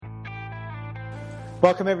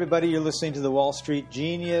Welcome, everybody. You're listening to the Wall Street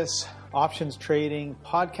Genius Options Trading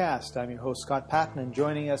Podcast. I'm your host, Scott Patton, and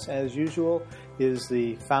joining us, as usual, is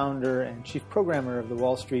the founder and chief programmer of the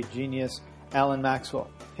Wall Street Genius, Alan Maxwell.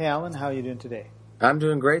 Hey, Alan, how are you doing today? I'm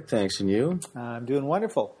doing great, thanks. And you? I'm doing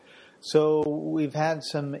wonderful. So we've had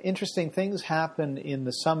some interesting things happen in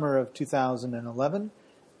the summer of 2011,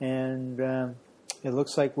 and it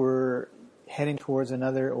looks like we're heading towards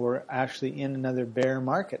another, or actually in another bear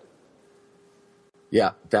market.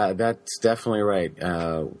 Yeah, that's definitely right.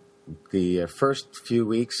 The first few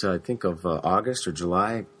weeks, I think of August or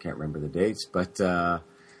July, I can't remember the dates, but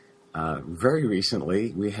very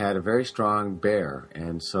recently we had a very strong bear.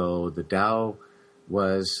 And so the Dow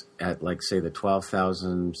was at, like, say, the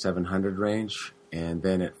 12,700 range, and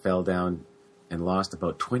then it fell down and lost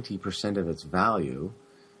about 20% of its value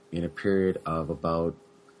in a period of about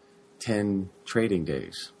 10 trading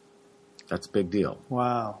days. That's a big deal.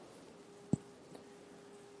 Wow.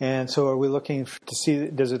 And so are we looking to see,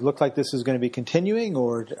 does it look like this is going to be continuing,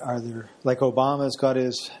 or are there, like Obama's got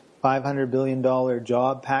his $500 billion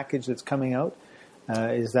job package that's coming out,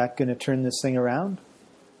 is that going to turn this thing around?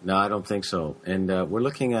 No, I don't think so. And we're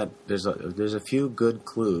looking at, there's a few good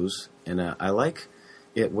clues, and I like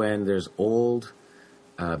it when there's old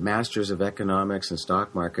masters of economics and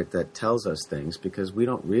stock market that tells us things, because we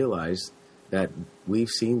don't realize that we've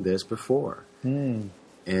seen this before.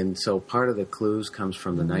 And so part of the clues comes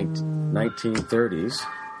from the 1930s.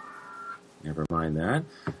 Never mind that.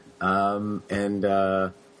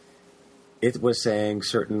 It was saying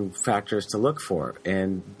certain factors to look for.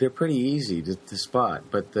 And they're pretty easy to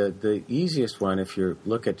spot. But the easiest one, if you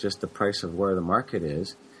look at just the price of where the market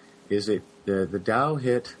is the Dow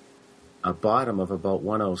hit a bottom of about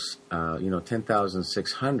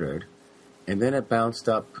 10,600. And then it bounced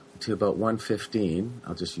up to about 115.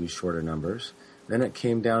 I'll just use shorter numbers. Then it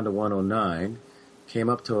came down to 109, came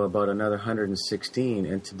up to about another 116,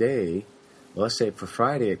 and today, let's say for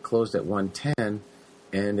Friday, it closed at 110,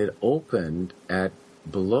 and it opened at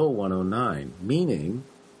below 109, meaning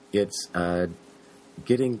it's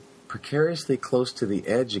getting precariously close to the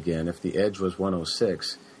edge again. If the edge was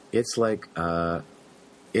 106, it's like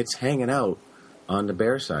it's hanging out on the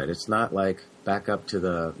bear side. It's not like back up to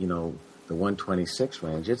the 126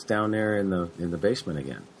 range. It's down there in the basement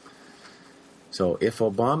again. So if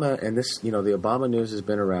Obama, and this, the Obama news has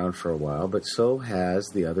been around for a while, but so has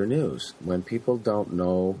the other news. When people don't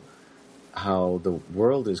know how the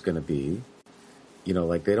world is going to be,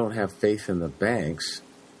 like they don't have faith in the banks,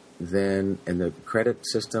 then, and the credit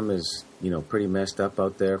system is, pretty messed up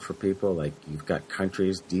out there for people. Like, you've got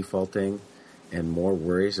countries defaulting and more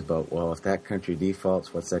worries about, well, if that country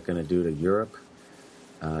defaults, what's that going to do to Europe?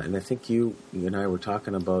 And I think you and I were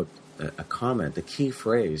talking about a comment, a key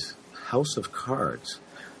phrase, house of cards.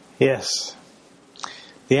 Yes.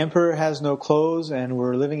 The emperor has no clothes, and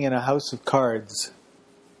we're living in a house of cards.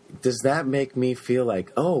 Does that make me feel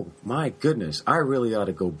like, oh, my goodness, I really ought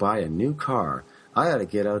to go buy a new car. I ought to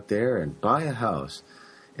get out there and buy a house.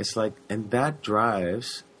 It's like, and that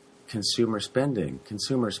drives consumer spending.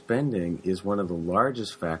 Consumer spending is one of the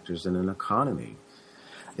largest factors in an economy.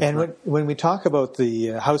 When we talk about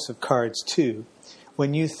the house of cards, too,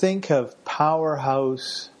 when you think of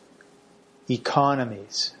powerhouse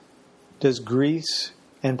economies, does Greece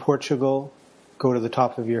and Portugal go to the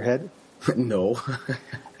top of your head? No.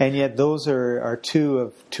 And yet those are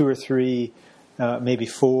two or three, maybe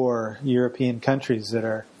four European countries that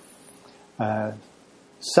are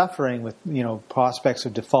suffering with, prospects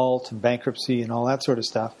of default and bankruptcy and all that sort of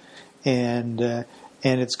stuff. And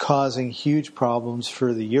it's causing huge problems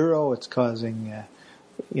for the euro. It's causing,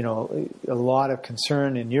 a lot of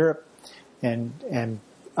concern in Europe, and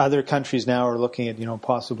other countries now are looking at,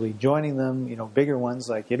 possibly joining them, bigger ones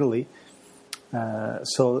like Italy. But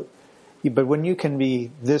when you can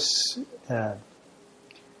be this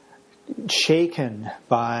shaken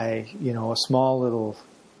by, a small little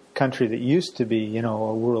country that used to be, a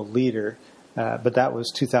world leader, but that was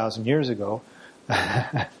 2,000 years ago.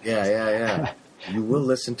 Yeah. You will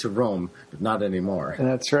listen to Rome, but not anymore.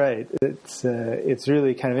 That's right. It's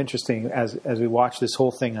really kind of interesting as we watch this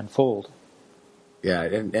whole thing unfold. Yeah,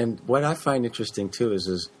 and what I find interesting, too,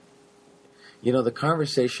 is the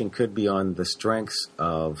conversation could be on the strengths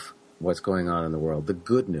of what's going on in the world, the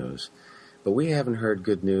good news. But we haven't heard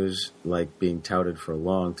good news like being touted for a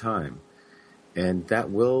long time. And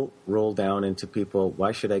that will roll down into people,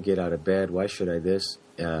 why should I get out of bed? Why should I this?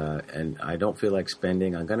 And I don't feel like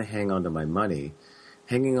spending. I'm going to hang on to my money.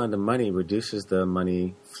 Hanging on to money reduces the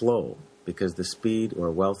money flow, because the speed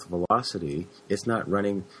or wealth velocity, it's not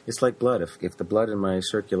running. It's like blood. If the blood in my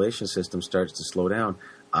circulation system starts to slow down,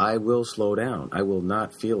 I will slow down. I will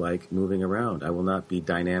not feel like moving around. I will not be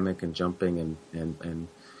dynamic and jumping and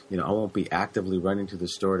I won't be actively running to the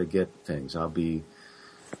store to get things. I'll be,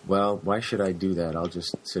 well, why should I do that? I'll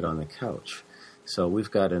just sit on the couch. So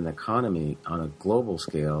we've got an economy on a global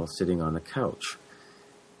scale sitting on the couch.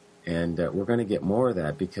 And we're going to get more of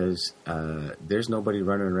that because there's nobody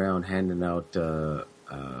running around handing out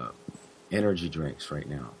energy drinks right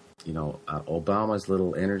now. Obama's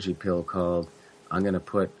little energy pill called, I'm going to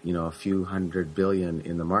put, a few $100 billion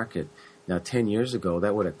in the market. Now, 10 years ago,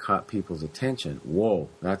 that would have caught people's attention. Whoa,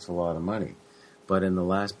 that's a lot of money. But in the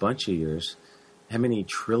last bunch of years, how many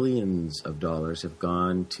trillions of dollars have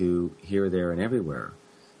gone to here, there, and everywhere?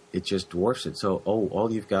 It just dwarfs it. So,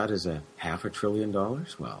 all you've got is a $500 billion?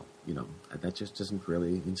 Well, that just doesn't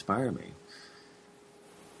really inspire me.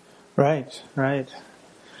 Right.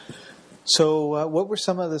 So what were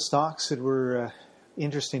some of the stocks that were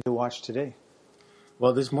interesting to watch today?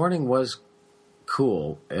 Well, this morning was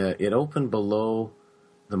cool. It opened below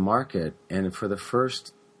the market, and for the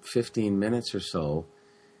first 15 minutes or so,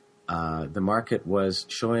 the market was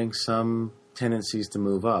showing some tendencies to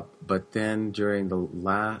move up. But then during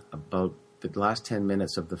about the last 10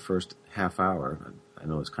 minutes of the first half hour, I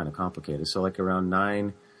know it's kind of complicated, so like around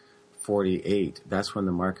 9:48, that's when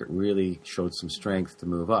the market really showed some strength to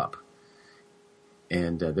move up.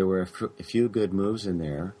 And there were a few good moves in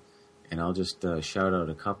there, and I'll just shout out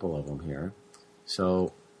a couple of them here.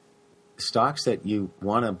 So stocks that you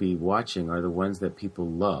want to be watching are the ones that people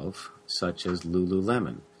love, such as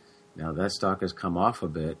Lululemon. Now, that stock has come off a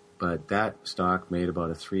bit, but that stock made about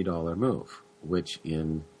a $3 move, which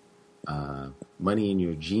in money in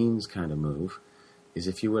your jeans kind of move is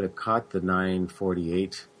if you would have caught the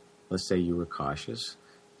 9:48, let's say you were cautious,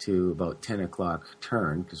 to about 10 o'clock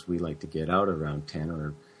turn, because we like to get out around 10,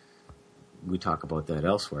 or we talk about that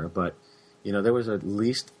elsewhere. But, there was at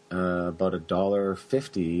least about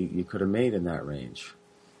 $1.50 you could have made in that range.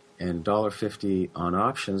 And $1.50 on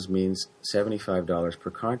options means $75 per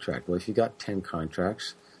contract. Well, if you got 10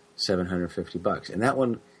 contracts, $750. And that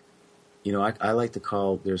one, I like to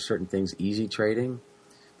call, there's certain things easy trading.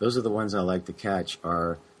 Those are the ones I like to catch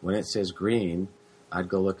are when it says green, I'd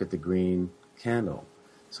go look at the green candle.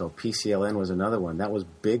 So PCLN was another one. That was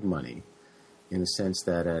big money in the sense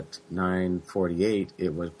that at 9:48,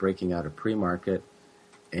 it was breaking out of pre-market,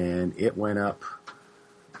 and it went up,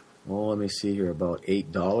 let me see here, about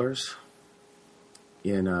 $8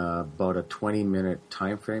 in about a 20-minute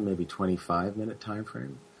time frame, maybe 25-minute time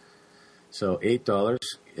frame. So $8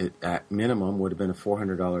 at minimum would have been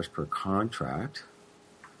 $400 per contract,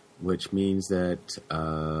 which means that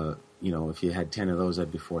if you had 10 of those,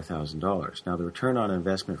 that'd be $4,000. Now, the return on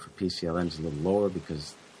investment for PCLN is a little lower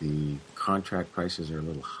because the contract prices are a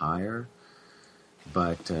little higher.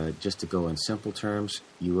 But just to go in simple terms,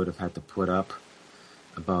 you would have had to put up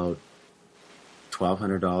about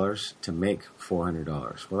 $1,200 to make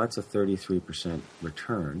 $400. Well, that's a 33%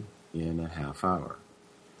 return in a half hour.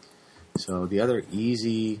 So the other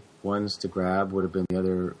easy ones to grab would have been the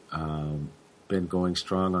other been going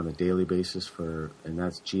strong on a daily basis and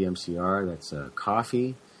that's GMCR, that's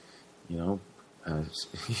coffee.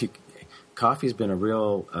 Coffee's been a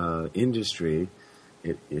real industry.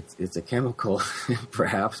 It's a chemical,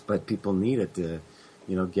 perhaps, but people need it to,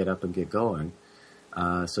 get up and get going.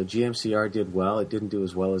 So GMCR did well. It didn't do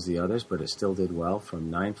as well as the others, but it still did well from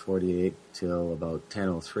 9:48 till about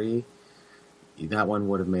 10:03. That one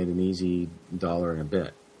would have made an easy $1 and a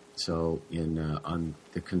bit. So on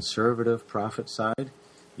the conservative profit side,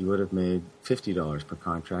 you would have made $50 per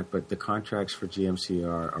contract, but the contracts for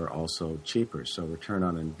GMCR are also cheaper. So return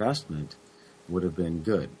on investment would have been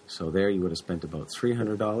good. So there you would have spent about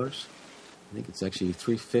 $300. I think it's actually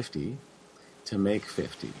 $350 to make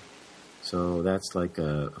 $50. So that's like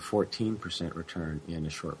a 14% return in a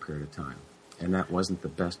short period of time. And that wasn't the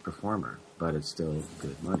best performer, but it's still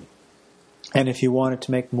good money. And if you wanted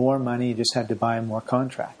to make more money, you just had to buy more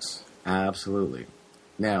contracts. Absolutely.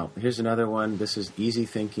 Now, here's another one. This is easy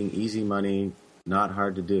thinking, easy money, not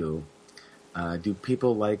hard to do. Do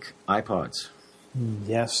people like iPods?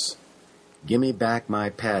 Yes. Give me back my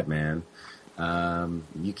pad, man.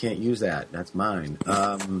 You can't use that. That's mine.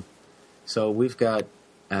 So we've got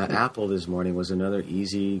Apple this morning was another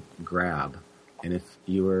easy grab. And if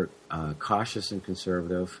you were cautious and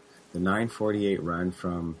conservative, the 9:48 run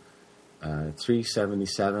from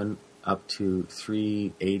 377 up to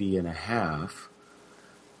 380 and a half,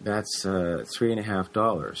 that's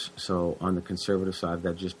 $3.50. So on the conservative side,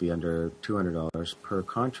 that'd just be under $200 per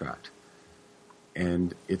contract.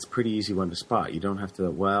 And it's pretty easy one to spot. You don't have to,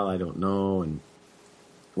 I don't know, and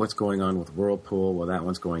what's going on with Whirlpool? Well, that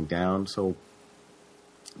one's going down. So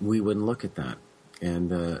we wouldn't look at that.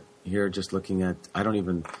 And here, just looking at, I don't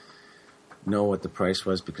even know what the price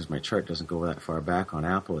was because my chart doesn't go that far back on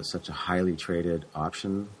Apple. It's such a highly traded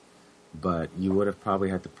option, but you would have probably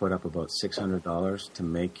had to put up about $600 to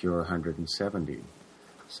make your 170.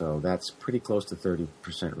 So that's pretty close to 30%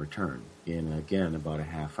 return in, again, about a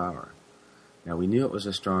half hour. Now, we knew it was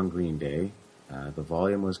a strong green day. The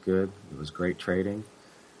volume was good. It was great trading.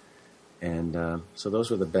 And so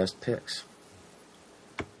those were the best picks.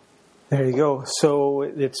 There you go. So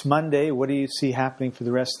it's Monday. What do you see happening for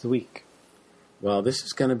the rest of the week? Well, this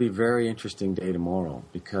is going to be a very interesting day tomorrow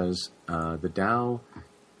because the Dow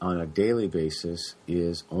on a daily basis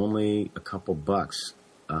is only a couple bucks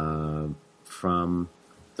from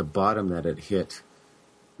the bottom that it hit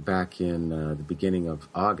back in the beginning of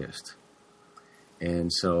August.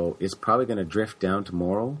 And so it's probably going to drift down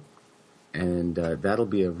tomorrow, and that'll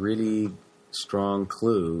be a really strong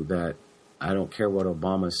clue that I don't care what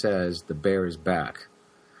Obama says, the bear is back.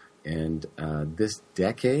 And this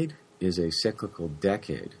decade is a cyclical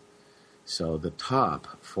decade. So the top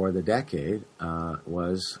for the decade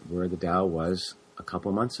was where the Dow was a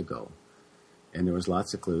couple months ago. And there was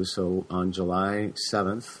lots of clues. So on July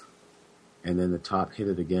 7th, and then the top hit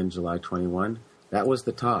it again July 21, that was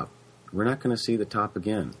the top. We're not going to see the top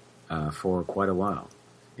again for quite a while.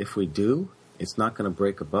 If we do, it's not going to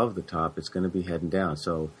break above the top. It's going to be heading down.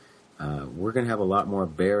 So we're going to have a lot more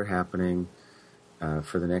bear happening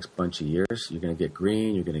for the next bunch of years. You're going to get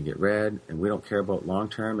green, you're going to get red, and we don't care about long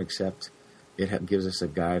term except it gives us a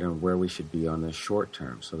guide on where we should be on the short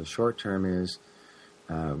term. So the short term is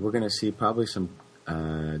we're going to see probably some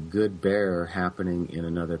good bear happening in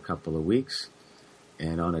another couple of weeks.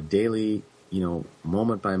 And on a daily,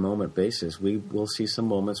 moment by moment basis, we will see some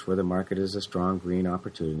moments where the market is a strong green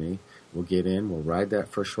opportunity. We'll get in, we'll ride that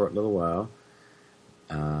for a short little while.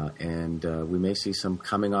 And we may see some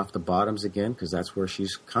coming off the bottoms again because that's where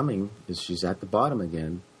she's coming, is she's at the bottom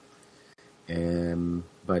again.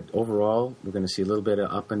 But overall, we're going to see a little bit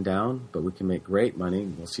of up and down, but we can make great money.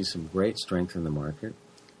 We'll see some great strength in the market.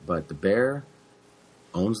 But the bear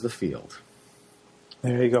owns the field.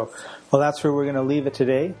 There you go. Well, that's where we're going to leave it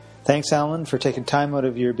today. Thanks, Alan, for taking time out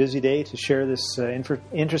of your busy day to share this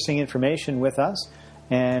interesting information with us.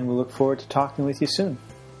 And we look forward to talking with you soon.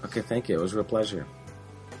 Okay, thank you. It was a real pleasure.